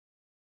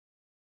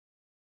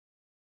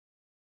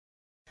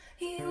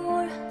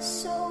You're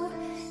so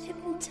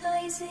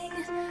hypnotizing.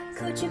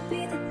 Could you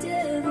be the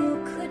devil?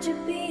 Could you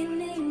be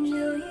an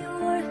angel?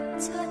 Your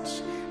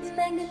touch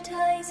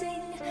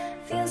magnetizing.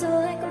 Feels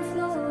like I'm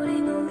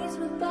floating. Leaves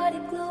my body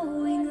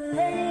glowing.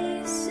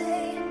 They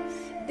say,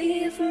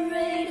 be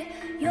afraid.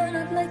 You're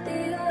not like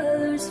the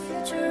others.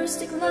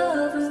 Futuristic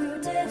lover,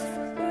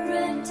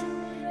 different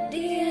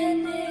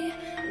DNA.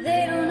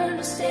 They don't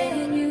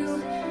understand you.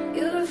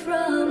 You're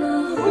from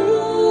a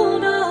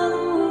whole other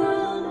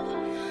world,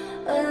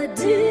 a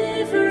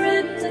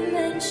different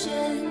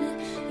dimension.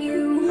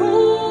 You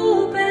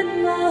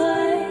open my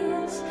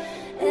eyes,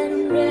 and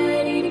I'm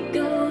ready to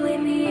go.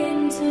 Lead me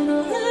into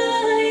the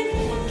light.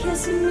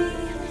 Kissing me,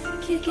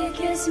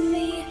 kissing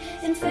me.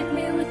 Infect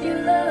me with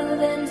your love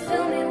and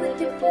fill me with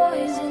your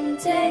poison.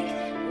 Take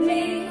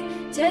me,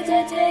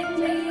 take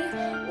me.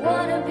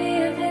 Wanna be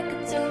a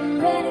victim,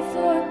 ready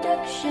for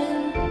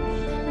abduction.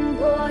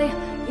 Boy,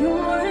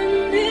 you're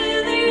an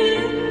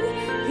alien.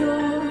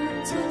 Your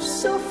touch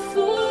so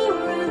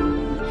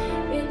foreign.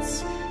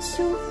 It's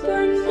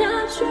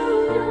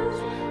supernatural,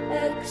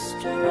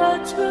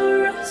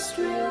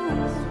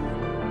 extraterrestrial.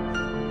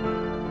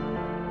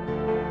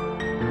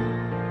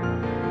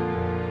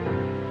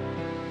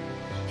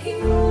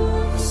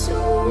 You're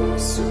so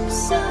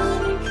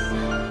supersonic.